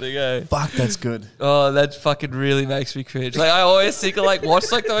or something, eh? Fuck, that's good. Oh, that fucking really makes me cringe. Like I always think of like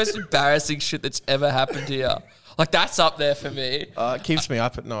what's like the most embarrassing shit that's ever happened to you. Like that's up there for me. It keeps me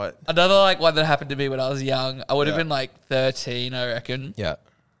up at night. Another like one that happened to me when I was young. I would have Yeah. been like 13, I reckon. Yeah.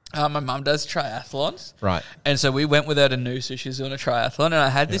 My mum does triathlons. Right. And so we went with her to Noosa. She's doing a triathlon. And I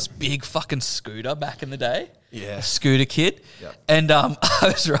had this big fucking scooter back in the day. Yeah. A scooter kid. Yep. And I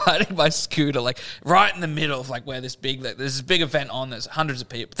was riding my scooter like right in the middle of like where there's this big event on. There's hundreds of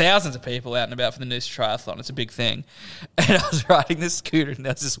people, thousands of people out and about for the Noosa Triathlon. It's a big thing. And I was riding this scooter and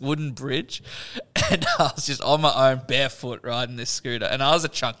there's this wooden bridge. And I was just on my own barefoot riding this scooter. And I was a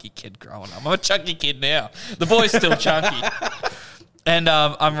chunky kid growing up. I'm a chunky kid now. The boy's still chunky. And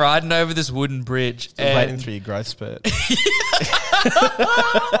I'm riding over this wooden bridge. Waiting through your growth spurt.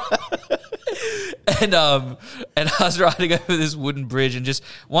 And I was riding over this wooden bridge, and just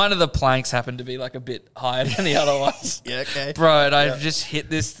one of the planks happened to be like a bit higher than the other ones. Yeah, okay. Bro, and I just hit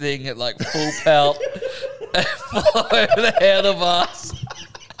this thing at like full pelt and flew over the handlebars.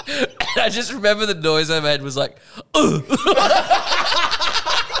 And I just remember the noise I made was like, ugh.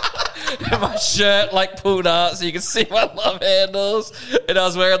 And my shirt like pulled out so you could see my love handles. And I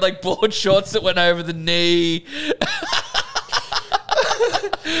was wearing like board shorts that went over the knee.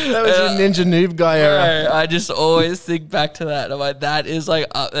 That was your Ninja Noob guy era. Bro, I just always think back to that. I'm like, that is like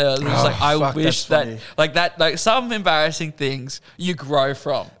up there. It's just like I fuck, wish that's that funny. like some embarrassing things you grow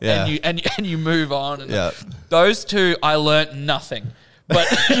from Yeah. and you move on. And Yeah. those two I learnt nothing. But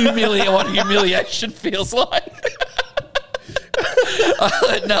what humiliation feels like. I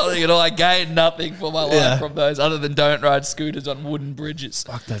learned nothing at all. I gained nothing for my life Yeah. from those other than don't ride scooters on wooden bridges.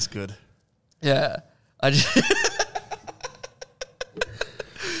 Fuck, that's good. Yeah. I just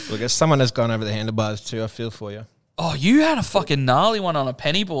Look, as someone has gone over the handlebars too, I feel for you. Oh, you had a fucking gnarly one on a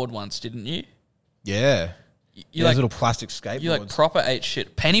penny board once, didn't you? Yeah. You those like little plastic skateboards. you like proper ate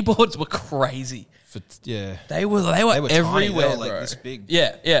shit. Penny boards were crazy. Yeah. They were They were tiny. everywhere, They were, like, bro. this big.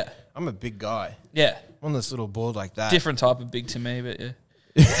 Yeah. I'm a big guy. Yeah. On this little board like that. Different type of big to me, but yeah.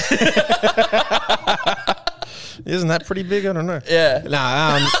 Isn't that pretty big? I don't know. Yeah.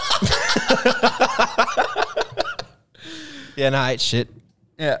 Nah, yeah, no, I ate shit.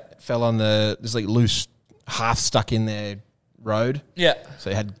 Yeah. Fell on there's like loose, half stuck in their road. Yeah. So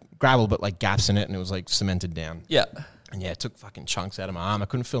it had gravel, but like gaps in it, and it was like cemented down. Yeah. And yeah, it took fucking chunks out of my arm. I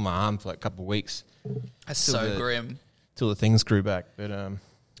couldn't feel my arm for like a couple of weeks That's Till so the- grim. till the things grew back. But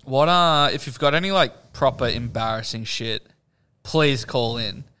What if you've got any like proper embarrassing shit, please call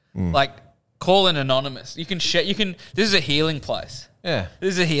in. Like call in anonymous. You can share. You can. This is a healing place. yeah,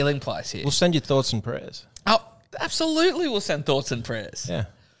 This is a healing place here. we'll send you thoughts and prayers. Oh, absolutely. We'll send thoughts and prayers. Yeah,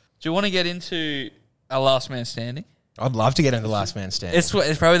 Do you want to get into our last man standing? I'd love to get into Last Man Standing. It's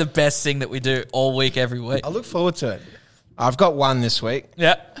probably the best thing that we do all week, every week. I look forward to it. I've got one this week.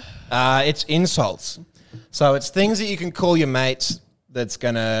 Yeah. It's insults. So it's things that you can call your mates that's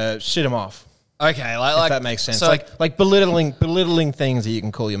gonna shit them off. Okay. If Like that makes sense. So like belittling things that you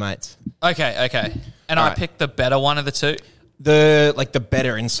can call your mates. okay. And All I right. picked the better one of the two. The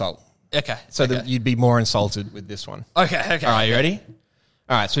better insult. Okay. So okay. that you'd be more insulted with this one. Okay. All right, you ready?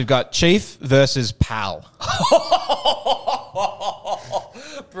 All right, so we've got Chief versus Pal.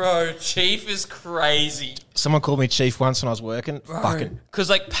 Bro, Chief is crazy. Someone called me Chief once when I was working. Fucking Because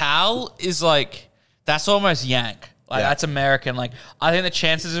like pal is like that's almost yank. Like Yeah. that's American. Like I think the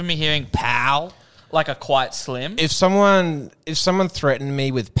chances of me hearing pal like are quite slim. if someone threatened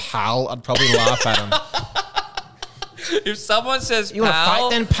me with Pal, I'd probably laugh at them. If someone says You want to pal,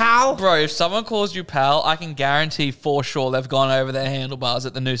 fight then, Pal? bro, if someone calls you pal, I can guarantee for sure they've gone over their handlebars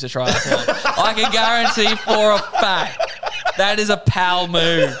at the Noosa Triathlon. I can guarantee for a fact that is a pal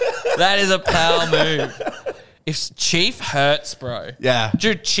move. That is a pal move. If Chief hurts, bro. Yeah.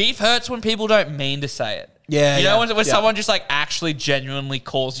 Dude, Chief hurts when people don't mean to say it. Yeah, You know, yeah, when yeah. someone just like actually genuinely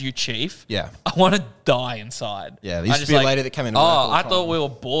calls you Chief. Yeah. I want to die inside. Yeah, there I'm used to just be a lady that came in to work all the I time. thought we were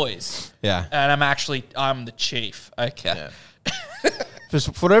boys. Yeah. And I'm the Chief. Okay. For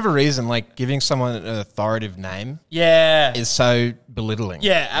whatever reason, like giving someone an authoritative name Yeah. is so belittling. Yeah,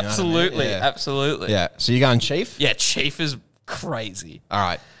 You know what I mean? absolutely. Yeah. Absolutely. Yeah. So you're going Chief? Yeah, Chief is crazy. All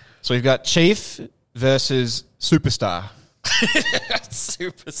right. So we've got Chief versus Superstar.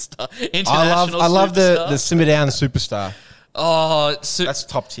 Superstar. International I love the superstar. simmer down superstar. Oh, That's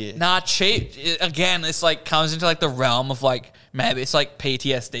top tier. Nah, Chief, again, it's like comes into like the realm of like, maybe it's like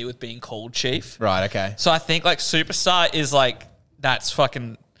PTSD with being called Chief. Right, okay. So I think like Superstar is like, that's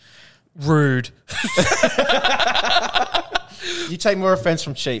fucking rude. You take more offense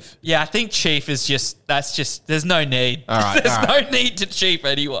from Chief. Yeah, I think Chief is there's no need. All right, There's all right. no need to Chief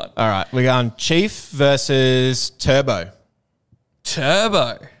anyone. All right, we're going Chief versus Turbo.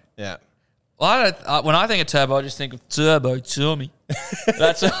 Turbo. Yeah. Well, when I think of Turbo, I just think of Turbo Tommy.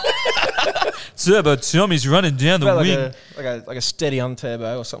 That's Turbo Tommy's running down the About wing. like a steady on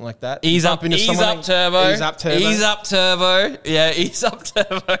turbo or something like that. Ease up, Bump into ease someone up, and- Turbo. Ease up, turbo. Ease up, Turbo. Yeah, ease up,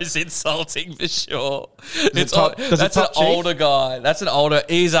 Turbo is insulting for sure. Does it top Chief? Older guy. That's an older.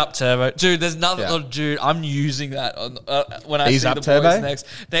 Ease up, Turbo. Dude, there's nothing. Yeah. Oh, dude, I'm using that on, when I Ease see up, the Turbo? boys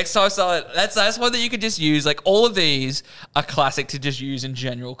next time. So that's one that you could just use. Like all of these are classic to just use in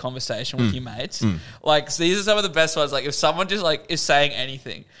general conversation with your mates. Like so these are some of the best ones. Like if someone just like is saying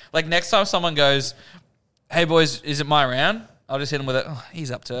anything. Like next time someone goes, "Hey boys, is it my round?" I'll just hit them with it. Oh, he's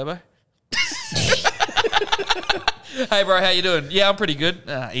up, Turbo. Hey bro, how you doing? Yeah, I'm pretty good.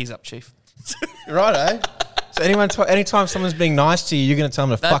 He's up, Chief. Right, eh? So anytime someone's being nice to you, you're going to tell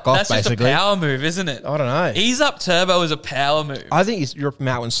them to fuck off, That's basically. just a power move, isn't it? I don't know. Ease up, Turbo is a power move. I think you're up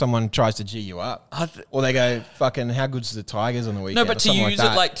out when someone tries to G you up. I th- Or they go, fucking, how good's the Tigers on the weekend? No, but or to something use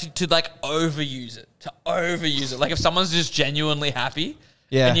that. it like to like overuse it. To overuse it. Like if someone's just genuinely happy.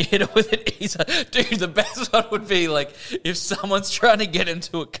 Yeah. And you hit it with an ease. Dude, the best one would be like if someone's trying to get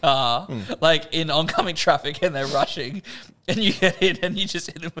into a car, like in oncoming traffic and they're rushing, and you get in and you just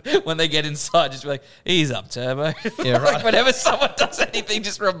hit them when they get inside, just be like, ease up, Turbo. Yeah, right. Like whenever someone does anything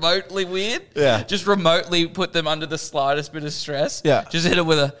just remotely weird, Yeah. just remotely put them under the slightest bit of stress. Yeah. Just hit it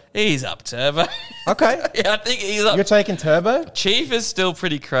with a ease up, Turbo. Okay. Yeah, I think ease up. You're taking Turbo? Chief is still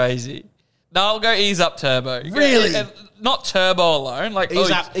pretty crazy. No, I'll go ease up, Turbo. Really? Not Turbo alone. Like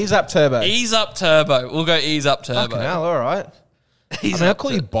Ease up Turbo. Ease up, Turbo. We'll go ease up, Turbo. Fucking hell, all right. Ease I up,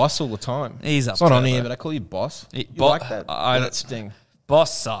 call you boss all the time. Ease up, It's not on Turbo. here, but I call you boss. You Bo- like that? I Does don't- that sting?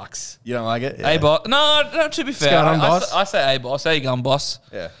 Boss sucks. You don't like it? Hey, boss. No, to be fair, going on, I boss? I say, hey, boss. How you going, boss?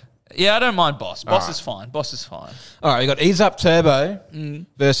 Yeah. Yeah, I don't mind boss. Boss right. is fine. Boss is fine. All right, you got Ease Up Turbo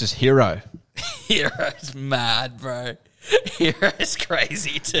versus Hero. Hero's mad, bro. Hero's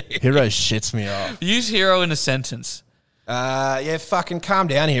crazy too. Hero shits me off. Use hero in a sentence. Yeah, fucking calm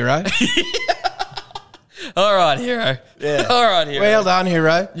down, Hero. All right, hero. Yeah. All right, hero. Well done,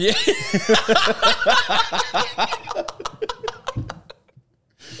 Hero. Yeah.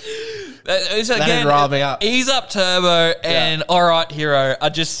 That'd rile me up. Ease Up Turbo and All Right Hero are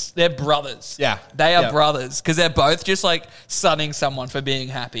just, they're brothers. Yeah. They are Yeah. brothers because they're both just like sunning someone for being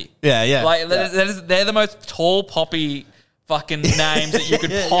happy. Yeah, yeah. Like, Yeah. they're the most tall poppy fucking names that you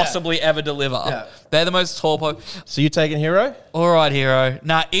could possibly ever deliver. Yeah. They're the most tall poppy. So you taking Hero? All right, hero.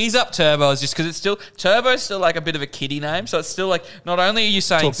 Nah, Ease Up Turbo is just because it's still Turbo's still like a bit of a kiddie name, so it's still like not only are you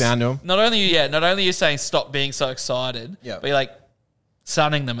saying Talk down to him. not only are you saying stop being so excited, Yeah. but you're like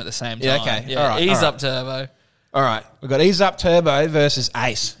sunning them at the same time. Yeah, okay. Yeah, All right, Ease all Up Turbo. All right. We've got Ease Up Turbo versus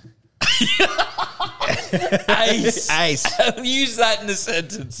Ace. Ace. Ace. Use that in a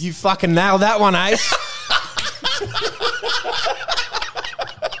sentence. You fucking nailed that one, Ace.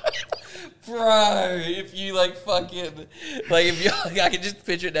 Bro, if you like fucking like if you like, I can just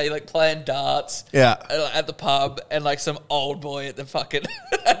picture it now. You're like playing darts, Yeah. at the pub, and like some old boy at the fucking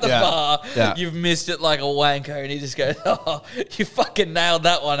at the Yeah. bar. Yeah. You've missed it like a wanker, and he just goes, "Oh, you fucking nailed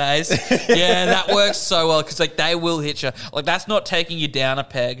that one, Ace." Yeah, that works so well because like they will hit you. Like that's not taking you down a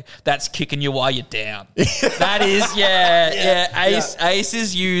peg. That's kicking you while you're down. That is, yeah. Ace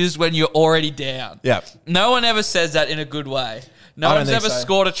is used when you're already down. Yeah. No one ever says that in a good way. No I don't one's think ever so.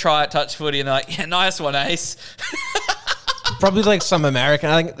 scored a try at touch footy and they're like, yeah, nice one, Ace. Probably like some American.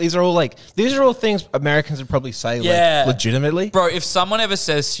 I think these are all things Americans would probably say Yeah. like legitimately. Bro, if someone ever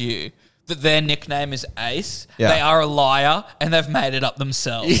says to you that their nickname is Ace, Yeah. they are a liar and they've made it up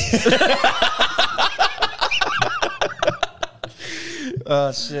themselves.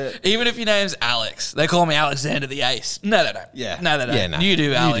 Oh shit. Even if your name's Alex, they call me Alexander the Ace. No, they don't. Yeah. No, they don't. Yeah, no. You do, You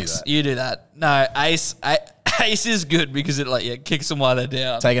do Alex. that. You do that. No, Ace is good because it kicks them while they're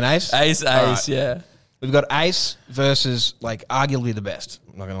down. Taking Ace? Ace, All right. yeah. We've got Ace versus like arguably the best.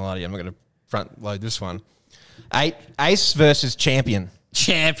 I'm not gonna lie to you. I'm not gonna front load this one. Ace versus Champion.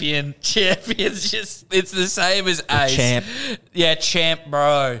 Champion's just, it's the same as Ace. champ. Yeah, champ,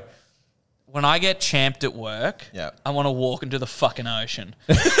 bro. When I get champed at work, Yeah. I want to walk into the fucking ocean.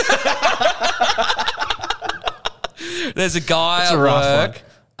 There's a guy That's at a rough work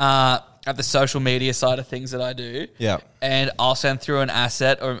at the social media side of things that I do. Yeah. And I'll send through an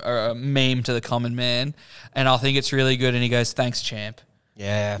asset or a meme to the common man, and I'll think it's really good, and he goes, "Thanks, champ."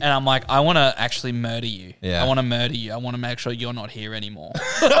 Yeah. And I'm like, I want to actually murder you. Yeah. I want to murder you. I want to make sure you're not here anymore.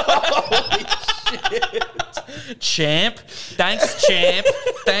 Champ. Thanks, champ.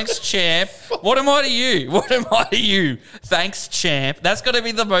 Thanks, champ. What am I to you? What am I to you? Thanks, champ. That's got to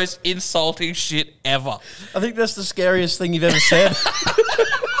be the most insulting shit ever. I think that's the scariest thing you've ever said.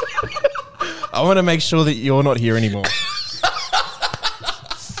 I want to make sure that you're not here anymore.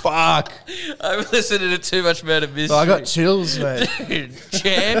 Fuck. I've listened to too much murder mystery. I got chills, mate. Dude,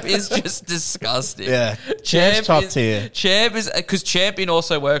 champ is just disgusting. Yeah. Champ's top tier. Champ is, because champion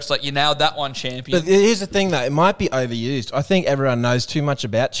also works like you nailed that one, champion. But here's the thing, though. It might be overused. I think everyone knows too much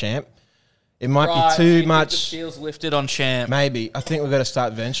about Champ. It might Right, be so you too think much. the shield's lifted on champ. Maybe. I think we've got to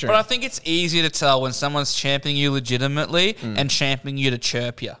start venturing. But I think it's easy to tell when someone's championing you legitimately and championing you to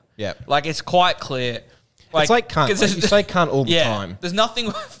chirp you. Yeah. Like, it's quite clear. It's like cunt. 'cause Like, you say cunt all the time. There's nothing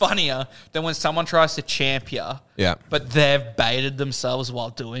funnier than when someone tries to champ you, Yeah. but they've baited themselves while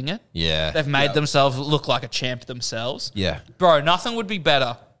doing it. Yeah. They've made themselves look like a champ themselves. Yeah. Bro, nothing would be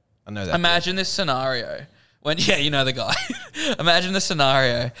better. I know that. Imagine this scenario. When, yeah, you know the guy. Imagine the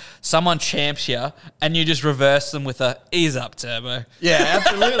scenario. Someone champs you and you just reverse them with a ease up turbo. Yeah,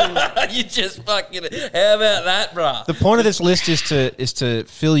 absolutely. You just fucking, how about that, bruh? The point of this list is to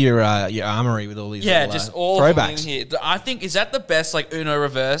fill your armory with all these Yeah, little, just all of them in throwbacks. here. I think, is that the best, like, Uno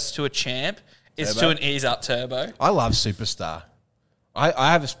reverse to a champ? Is Turbo? to an ease up turbo. I love Superstar. I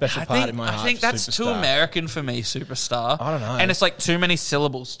have a special part in my heart. I think for that's too Superstar. American for me, superstar. I don't know. And it's like too many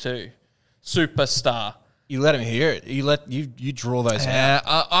syllables too. Superstar. You let him hear it. You draw those out. Yeah,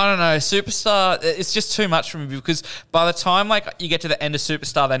 I don't know. Superstar, it's just too much for me because by the time like you get to the end of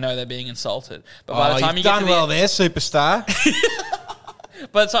Superstar, they know they're being insulted. But by the time you've you get done to well there, Superstar.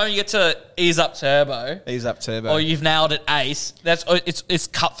 by the time you get to ease up turbo, Ease up turbo. or you've nailed it ace, it's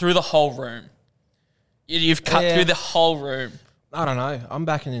cut through the whole room. You've cut Yeah. through the whole room. I don't know. I'm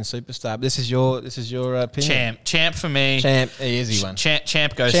backing in Superstar. But this is your opinion. Champ for me. Champ, easy one.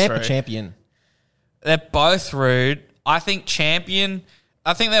 Champ goes Champ through. or champion? They're both rude. I think champion.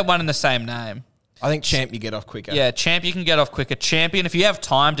 I think they're one and the same name. I think champ you get off quicker. Yeah, champ you can get off quicker. Champion, if you have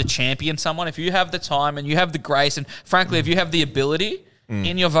time to champion someone, if you have the time and you have the grace, and frankly, if you have the ability,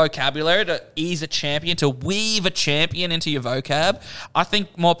 in your vocabulary to ease a champion, to weave a champion into your vocab, I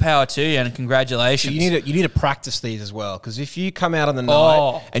think more power to you and congratulations. You need to practice these as well, because if you come out on the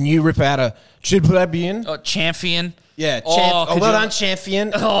night and you rip out a champion, champion. yeah, Oh, could well you- done, champion.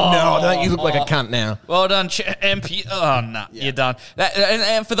 No, don't you look like a cunt now? Well done, MP. Oh, no, you're done.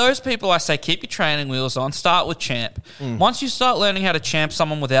 And for those people, I say keep your training wheels on. Start with champ. Once you start learning how to champ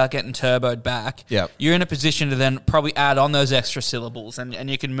someone without getting turboed back, Yep. you're in a position to then probably add on those extra syllables and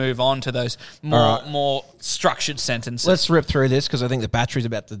you can move on to those more structured sentences. Let's rip through this because I think the battery's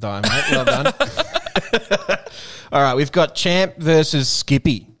about to die, mate. Well done. All right, we've got Champ versus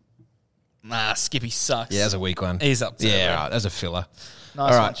Skippy. Nah, Skippy sucks. Yeah, that's a weak one. He's up there. Yeah, bro. right, that's a filler.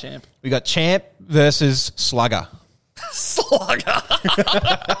 Nice All one, right. champ. We got Champ versus Slugger. Slugger.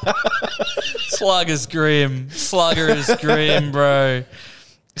 Slugger's grim. Slugger is grim, bro.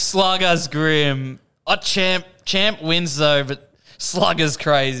 Slugger's grim. Oh, Champ wins though, but Slugger's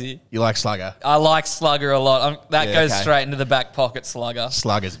crazy. You like Slugger? I like Slugger a lot. That Yeah, goes okay. straight into the back pocket, Slugger.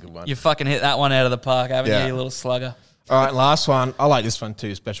 Slugger's a good one. You fucking hit that one out of the park, haven't Yeah. you, you little Slugger? All right, last one. I like this one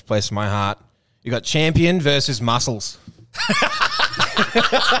too. Special place in my heart. You got Champion versus Muscles.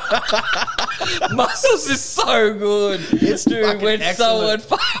 Muscles is so good. It's Dude, fucking when excellent.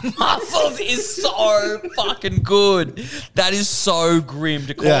 someone Muscles is so fucking good. That is so grim.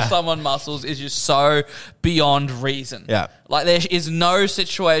 To call Yeah. someone Muscles is just so beyond reason. Yeah. Like there is no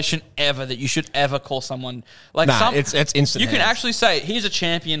situation ever that you should ever call someone like Nah, it's instant You can hands. actually say he's a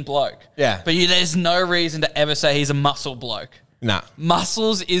champion bloke. Yeah. But there's no reason to ever say he's a muscle bloke. Nah.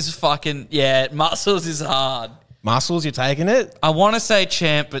 Muscles is fucking Muscles is hard. Muscles, you're taking it? I want to say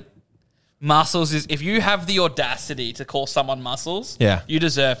champ, but Muscles is, if you have the audacity to call someone Muscles, Yeah. you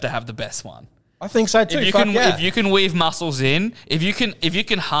deserve to have the best one. I think so too. If you Fuck can, yeah. if you can weave Muscles in, if you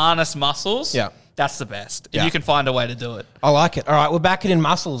can harness Muscles, Yeah. that's the best. If Yeah. you can find a way to do it. I like it. All right, we're back in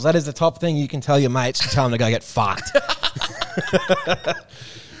Muscles. That is the top thing you can tell your mates to tell them to go get fucked.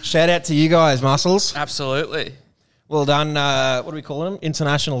 Shout out to you guys, Muscles. Absolutely. Well done. What do we call them?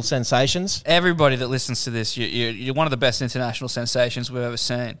 International sensations. Everybody that listens to this, you're one of the best international sensations we've ever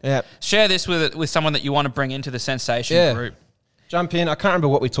seen. Yep. Share this with someone that you want to bring into the sensation Yeah. group. Jump in. I can't remember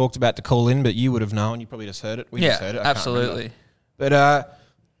what we talked about to call in, but you would have known. You probably just heard it. We just heard it. I can't absolutely. remember.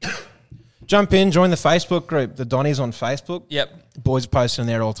 But jump in, join the Facebook group. The Donnies on Facebook. Yep, Boys are posting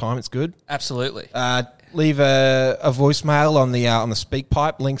there all the time. It's good. absolutely. Leave a voicemail on the speak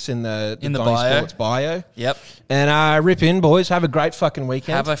pipe. Links in the In the Donny bio. Sports bio. Yep. And rip in, boys. Have a great fucking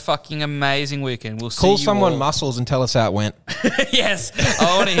weekend. Have a fucking amazing weekend. We'll see Call you someone all. Muscles and tell us how it went. Yes,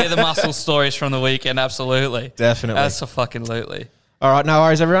 I want to hear the muscle stories from the weekend. Absolutely, Definitely. That's fucking lootly. All right, no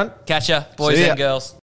worries, everyone. Catch ya, boys See ya. and girls.